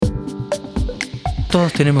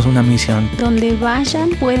Todos tenemos una misión. Donde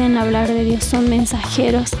vayan pueden hablar de Dios, son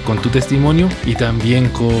mensajeros. Con tu testimonio y también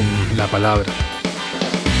con la palabra.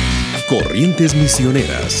 Corrientes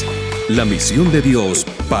Misioneras, la misión de Dios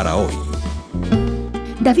para hoy.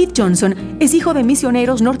 David Johnson es hijo de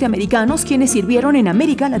misioneros norteamericanos quienes sirvieron en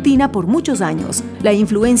América Latina por muchos años. La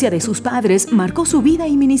influencia de sus padres marcó su vida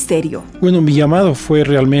y ministerio. Bueno, mi llamado fue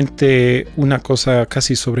realmente una cosa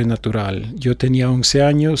casi sobrenatural. Yo tenía 11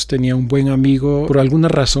 años, tenía un buen amigo. Por alguna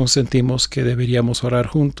razón sentimos que deberíamos orar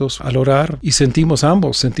juntos. Al orar, y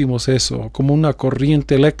ambos sentimos eso, como una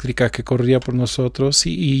corriente eléctrica que corría por nosotros.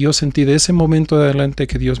 Y yo sentí de ese momento adelante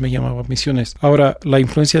que Dios me llamaba a misiones. Ahora, la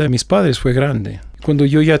influencia de mis padres fue grande. Cuando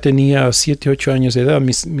yo ya tenía 7, 8 años de edad,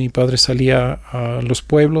 mi padre salía a los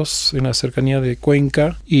pueblos en la cercanía de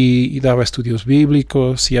Cuenca y daba estudios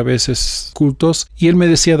bíblicos y a veces cultos. Y él me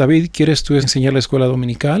decía, David, ¿quieres tú enseñar la escuela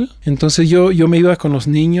dominical? Entonces yo me iba con los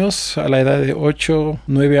niños a la edad de 8,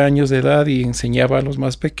 9 años de edad y enseñaba a los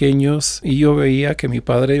más pequeños. Y yo veía que mi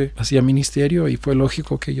padre hacía ministerio y fue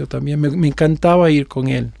lógico que yo también. Me encantaba ir con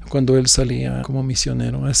él cuando él salía como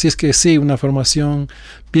misionero. Así es que sí, una formación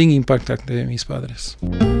bien impactante de mis padres.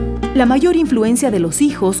 La mayor influencia de los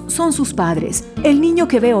hijos son sus padres. El niño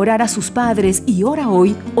que ve orar a sus padres y ora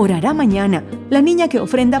hoy, orará mañana. La niña que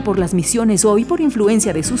ofrenda por las misiones hoy por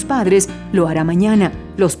influencia de sus padres, lo hará mañana.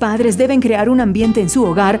 Los padres deben crear un ambiente en su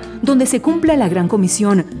hogar donde se cumpla la gran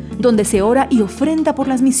comisión, donde se ora y ofrenda por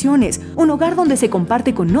las misiones, un hogar donde se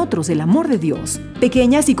comparte con otros el amor de Dios.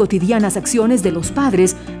 Pequeñas y cotidianas acciones de los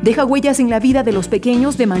padres dejan huellas en la vida de los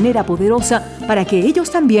pequeños de manera poderosa para que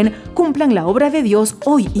ellos también cumplan la obra de Dios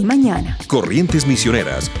hoy y mañana. Corrientes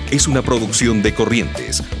Misioneras es una producción de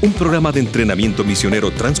Corrientes, un programa de entrenamiento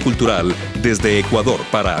misionero transcultural desde Ecuador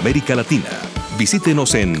para América Latina.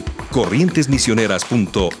 Visítenos en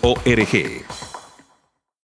corrientesmisioneras.org.